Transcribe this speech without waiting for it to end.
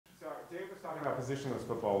was talking about positionless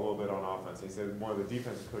football a little bit on offense. He said one of the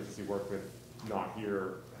defensive coaches he worked with, not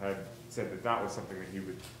here, had said that that was something that he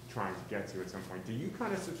was trying to get to at some point. Do you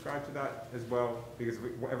kind of subscribe to that as well? Because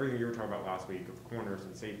everything you were talking about last week of corners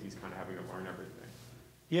and safeties kind of having to learn everything.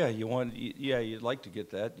 Yeah, you'd like to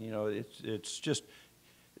get that. You know, it's just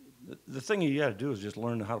the thing you got to do is just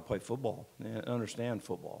learn how to play football and understand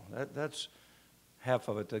football. That's half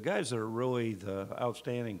of it. The guys that are really the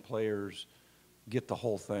outstanding players get the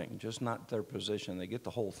whole thing, just not their position. They get the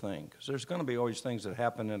whole thing because there's going to be always things that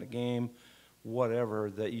happen in a game, whatever,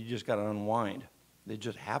 that you just got to unwind. They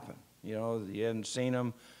just happen. You know, you hadn't seen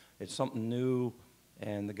them. It's something new,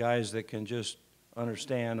 and the guys that can just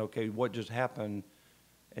understand, okay, what just happened,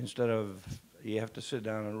 instead of you have to sit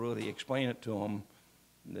down and really explain it to them,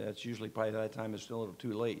 that's usually probably that time it's still a little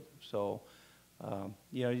too late. So,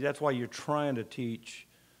 you know, that's why you're trying to teach.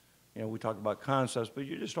 You know, we talked about concepts, but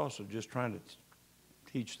you're just also just trying to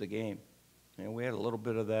teach the game. And we had a little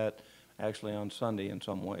bit of that actually on Sunday in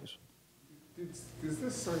some ways. Does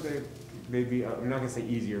this Sunday maybe, I'm not going to say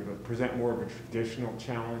easier, but present more of a traditional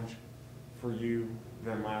challenge for you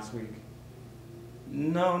than last week?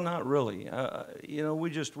 No, not really. You know, we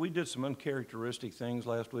did some uncharacteristic things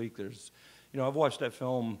last week. You know, I've watched that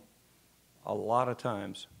film a lot of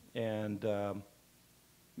times, and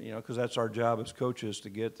you know, because that's our job as coaches to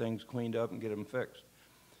get things cleaned up and get them fixed.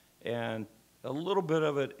 And a little bit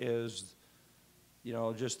of it is, you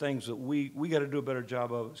know, just things that we got to do a better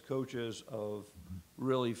job of as coaches of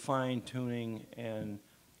really fine-tuning and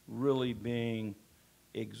really being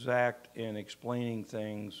exact in explaining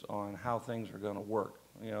things on how things are going to work.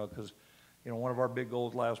 You know, because, you know, one of our big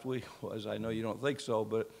goals last week was, I know you don't think so,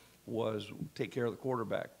 but was take care of the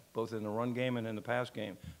quarterback, both in the run game and in the pass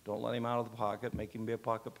game. Don't let him out of the pocket, make him be a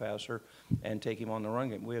pocket passer, and take him on the run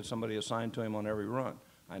game. We had somebody assigned to him on every run.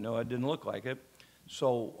 I know it didn't look like it.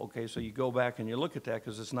 So, okay, so you go back and you look at that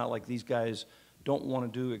because it's not like these guys don't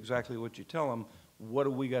want to do exactly what you tell them. What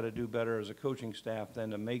do we got to do better as a coaching staff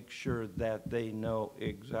than to make sure that they know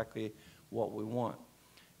exactly what we want?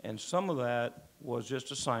 And some of that was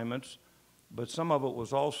just assignments, but some of it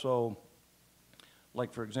was also,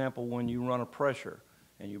 like, for example, when you run a pressure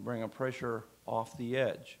and you bring a pressure off the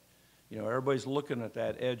edge, you know, everybody's looking at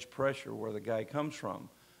that edge pressure where the guy comes from.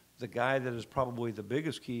 The guy that is probably the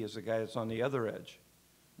biggest key is the guy that's on the other edge,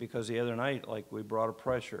 because the other night, like, we brought a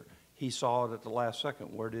pressure. He saw it at the last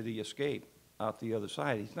second. Where did he escape? Out the other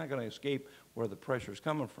side. He's not going to escape where the pressure's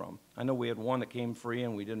coming from. I know we had one that came free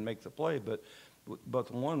and we didn't make the play, but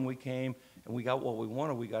the one we came and we got what we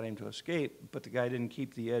wanted, we got him to escape, but the guy didn't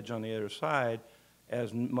keep the edge on the other side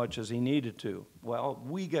as much as he needed to. Well,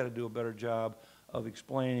 we got to do a better job of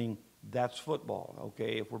explaining that's football.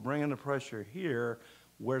 Okay, if we're bringing the pressure here,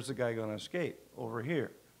 where's the guy going to escape? Over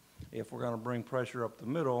here. If we're going to bring pressure up the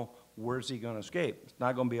middle, where's he going to escape? It's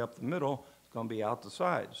not going to be up the middle. It's going to be out the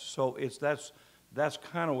sides. So that's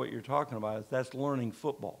kind of what you're talking about. That's learning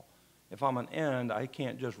football. If I'm an end, I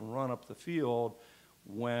can't just run up the field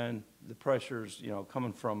when the pressure's, you know,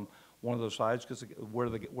 coming from one of those sides, because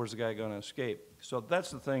where's the guy going to escape? So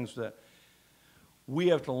that's the things that we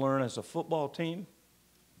have to learn as a football team.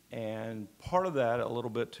 And part of that a little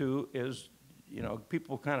bit too is, you know,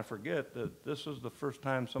 people kind of forget that this is the first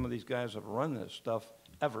time some of these guys have run this stuff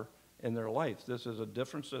ever in their life. This is a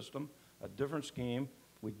different system, a different scheme.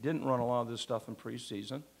 We didn't run a lot of this stuff in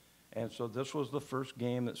preseason. And so this was the first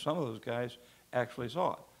game that some of those guys actually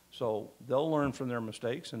saw it. So they'll learn from their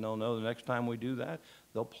mistakes, and they'll know the next time we do that,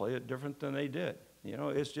 they'll play it different than they did. You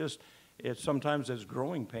know, sometimes it's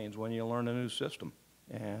growing pains when you learn a new system.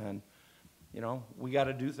 And, you know, we got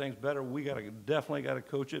to do things better. We definitely got to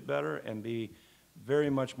coach it better and be very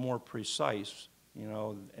much more precise, you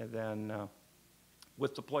know, than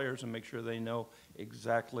with the players, and make sure they know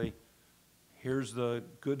exactly, here's the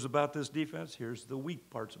goods about this defense, here's the weak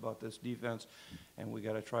parts about this defense, and we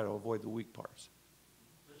got to try to avoid the weak parts.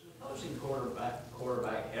 Does the opposing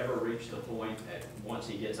quarterback ever reach the point that once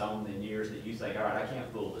he gets on in years that you think, all right, I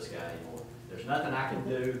can't fool this guy anymore. There's nothing I can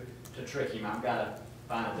do to trick him. I've got to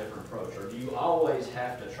find a different approach. Or do you always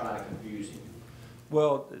have to try to confuse him?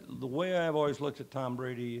 Well, the way I've always looked at Tom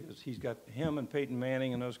Brady is he's got him and Peyton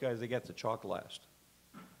Manning and those guys, they got the chalk last.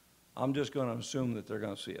 I'm just going to assume that they're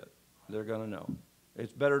going to see it. They're going to know.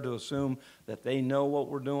 It's better to assume that they know what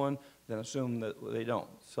we're doing than assume that they don't.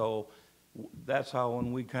 So that's how,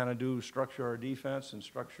 when we kind of do structure our defense and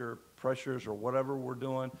structure pressures or whatever we're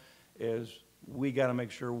doing, is we got to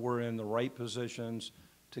make sure we're in the right positions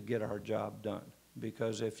to get our job done.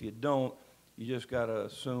 Because if you don't, you just got to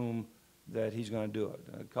assume that he's going to do it.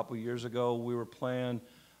 A couple years ago, we were playing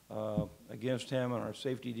against him, and our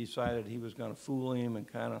safety decided he was going to fool him and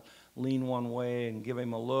kind of lean one way and give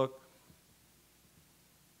him a look.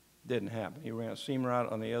 Didn't happen. He ran a seam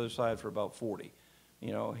route on the other side for about 40.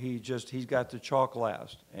 You know, he's got the chalk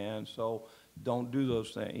last, and so don't do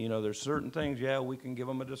those things. You know, there's certain things, yeah, we can give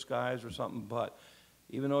them a disguise or something, but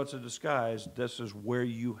even though it's a disguise, this is where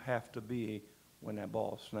you have to be when that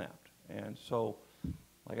ball is snapped. And so,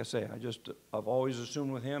 like I say, I've always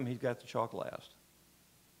assumed with him, he's got the chalk last.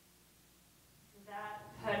 Does that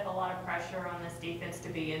put a lot of pressure on this defense to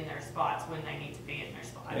be in their spots when they need to be in their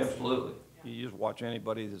spots? Absolutely. You just watch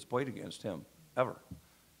anybody that's played against him, ever.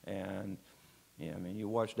 And, yeah, I mean, you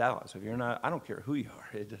watch Dallas. If you're not, I don't care who you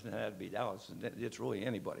are. It doesn't have to be Dallas. It's really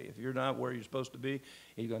anybody. If you're not where you're supposed to be,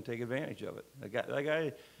 he's going to take advantage of it. That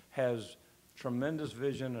guy has tremendous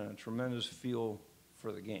vision and a tremendous feel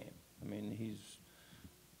for the game. I mean,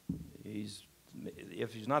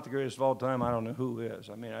 if he's not the greatest of all time, I don't know who is.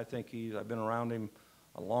 I mean, I think I've been around him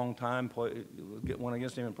a long time, went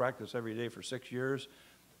against him in practice every day for 6 years,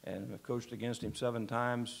 and I've coached against him 7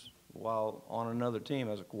 times while on another team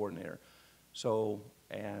as a coordinator. So,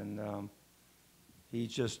 and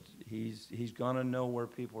he's going to know where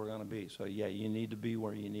people are going to be. So, yeah, you need to be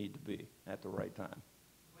where you need to be at the right time.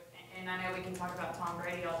 And I know we can talk about Tom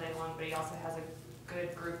Brady all day long, but he also has a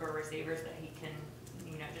good group of receivers that he can,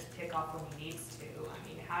 you know, just pick off when he needs to.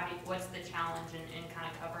 I mean, what's the challenge in kind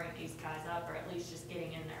of covering these guys up, or at least just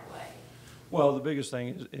getting in their way? Well, the biggest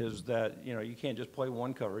thing is that, you know, you can't just play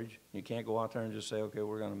one coverage. You can't go out there and just say, okay,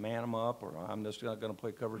 we're going to man them up, or I'm just not going to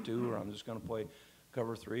play cover 2, or I'm just going to play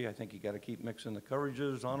cover 3. I think you got to keep mixing the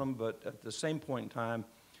coverages on them, but at the same point in time,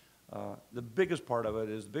 the biggest part of it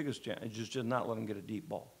is the biggest challenge is just not let them get a deep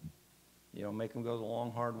ball. You know, make them go the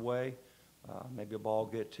long, hard way. Maybe a ball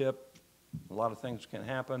get tipped. A lot of things can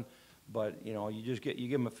happen, but you know, you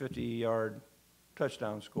give them a 50-yard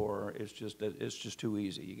touchdown score. It's just too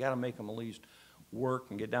easy. You got to make them at least work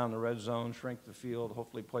and get down the red zone, shrink the field,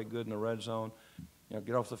 hopefully play good in the red zone. You know,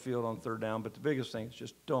 get off the field on 3rd down. But the biggest thing is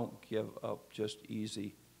just don't give up just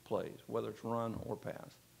easy plays, whether it's run or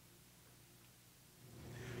pass.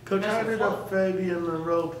 Coach, how did Fabian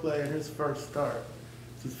Monroe play in his first start?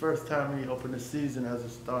 It's his first time he opened the season as a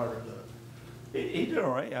starter, though. He did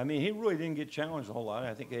all right. I mean, he really didn't get challenged a whole lot.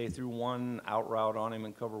 I think they threw one out route on him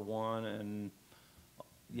in cover 1, and,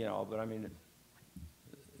 you know, but I mean,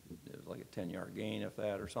 it was like a 10-yard gain, if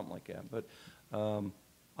that, or something like that. But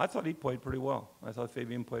I thought he played pretty well. I thought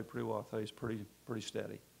Fabian played pretty well. I thought he's pretty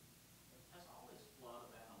steady. Has all this flood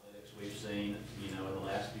of analytics we've seen, you know, in the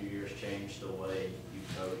last few years changed the way you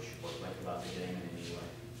coach or think about the game in any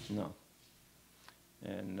way? No.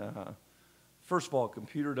 And first of all, a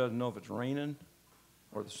computer doesn't know if it's raining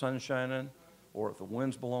or the sun's shining or if the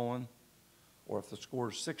wind's blowing or if the score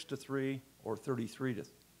is 6-3 or 33-30.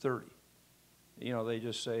 You know, they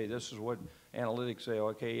just say, this is what analytics say,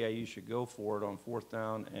 okay, yeah, you should go for it on 4th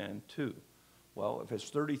down and 2. Well, if it's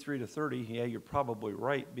 33-30, yeah, you're probably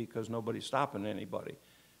right because nobody's stopping anybody.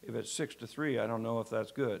 If it's 6-3, I don't know if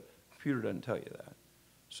that's good. Computer doesn't tell you that.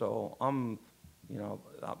 So you know,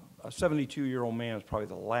 a 72-year-old man is probably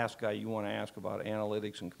the last guy you want to ask about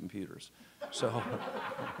analytics and computers. So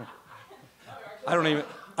I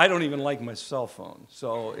don't even like my cell phone.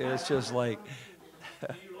 So it's just like.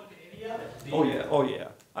 Do you look at any of it? Oh yeah.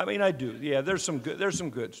 I mean, I do. Yeah, there's some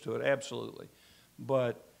goods to it, absolutely,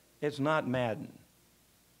 but it's not Madden.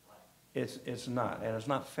 It's not, and it's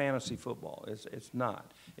not fantasy football. It's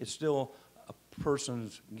not. It's still a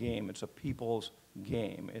person's game. It's a people's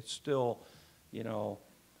game. It's still. You know,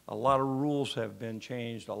 a lot of rules have been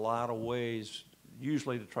changed, a lot of ways,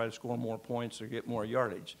 usually to try to score more points or get more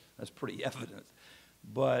yardage. That's pretty evident.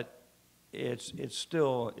 But it's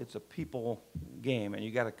still a people game, and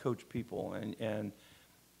you got to coach people. And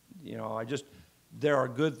you know, there are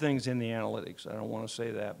good things in the analytics. I don't want to say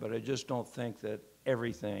that, but I just don't think that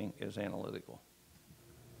everything is analytical.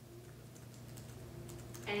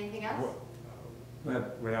 Anything else?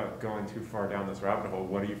 Without going too far down this rabbit hole,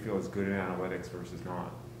 what do you feel is good in analytics versus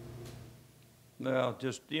not? Well,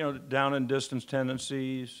 just, you know, down and distance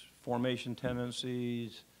tendencies, formation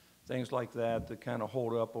tendencies, things like that kind of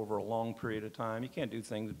hold up over a long period of time. You can't do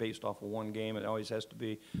things based off of one game. It always has to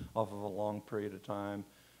be off of a long period of time.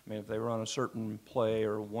 I mean, if they run a certain play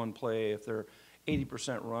or one play, if they're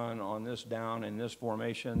 80% run on this down in this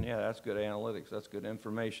formation, yeah, that's good analytics. That's good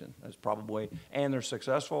information. That's probably, and they're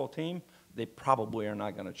successful team, they probably are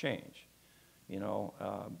not going to change, you know.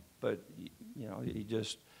 But, you know, you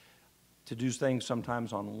just, to do things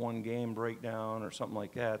sometimes on one game breakdown or something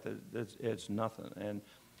like that, it's nothing. And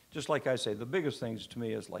just like I say, the biggest things to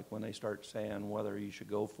me is like when they start saying whether you should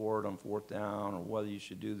go for it on 4th down or whether you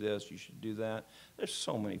should do this, you should do that. There's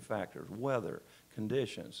so many factors: weather,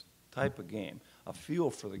 conditions, type of game, a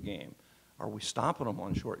feel for the game. Are we stopping them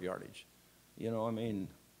on short yardage? You know, I mean,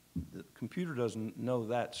 the computer doesn't know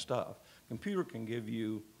that stuff. Computer can give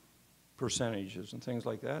you percentages and things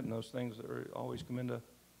like that, and those things are always come into,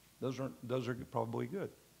 those are probably good.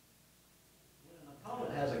 When an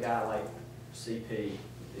opponent has a guy like CP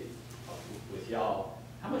with y'all,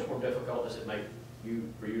 how much more difficult does it make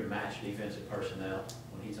for you to match defensive personnel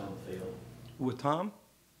when he's on the field? With Tom?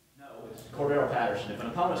 No, it's Cordero Patterson. If an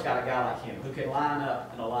opponent's got a guy like him who can line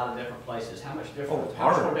up in a lot of different places, how much it's how much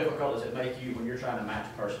hard. more difficult does it make you when you're trying to match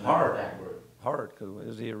personnel Hard. with that group? Hard, because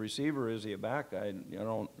is he a receiver, is he a back? You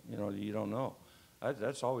don't know.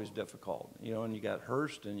 That's always difficult, you know. And you got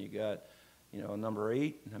Hurst, and you got, you know, number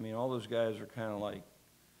 8. I mean, all those guys are kind of like,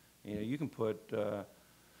 you know, you can put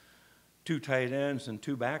 2 tight ends and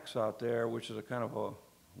 2 backs out there, which is a kind of a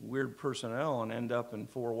weird personnel, and end up in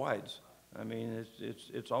 4 wides. I mean,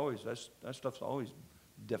 it's always, that stuff's always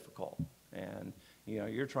difficult. And, you know,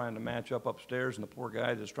 you're trying to match up upstairs, and the poor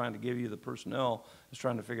guy that's trying to give you the personnel is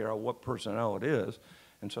trying to figure out what personnel it is.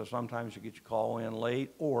 And so sometimes you get your call in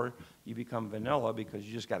late, or you become vanilla because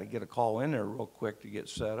you just got to get a call in there real quick to get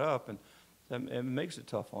set up. And it makes it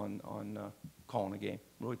tough on calling a game,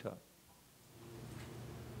 really tough.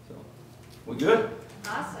 So, we good?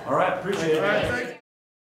 Awesome. All right, appreciate it. All right, thank you.